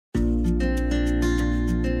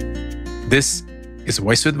This is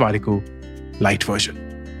voice with Warikoo, light version.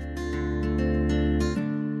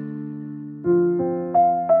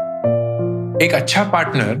 एक अच्छा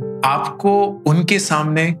partner आपको उनके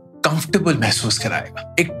सामने कंफर्टेबल महसूस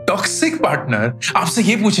कराएगा। एक टॉक्सिक पार्टनर आपसे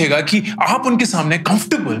ये पूछेगा कि आप उनके सामने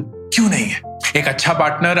कंफर्टेबल क्यों नहीं है। एक अच्छा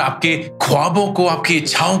पार्टनर आपके ख्वाबों को, आपकी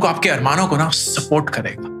इच्छाओं को, आपके अरमानों को ना सपोर्ट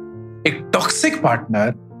करेगा। एक टॉक्सिक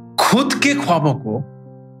पार्टनर खुद के ख्वाबों को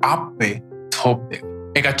आप पे थोप देगा।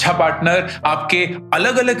 एक अच्छा पार्टनर आपके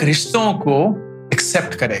अलग अलग रिश्तों को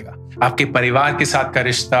एक्सेप्ट करेगा, आपके परिवार के साथ का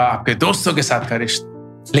रिश्ता, आपके दोस्तों के साथ का रिश्ता।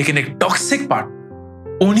 लेकिन एक टॉक्सिक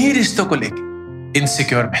पार्टनर उन्हीं रिश्तों को लेके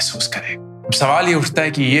इनसिक्योर महसूस करेगा। अब सवाल ये उठता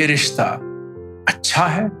है कि ये रिश्ता अच्छा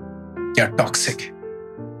है या टॉक्सिक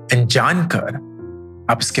है, जानकर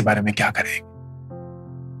आप इसके बारे में क्या करेंगे।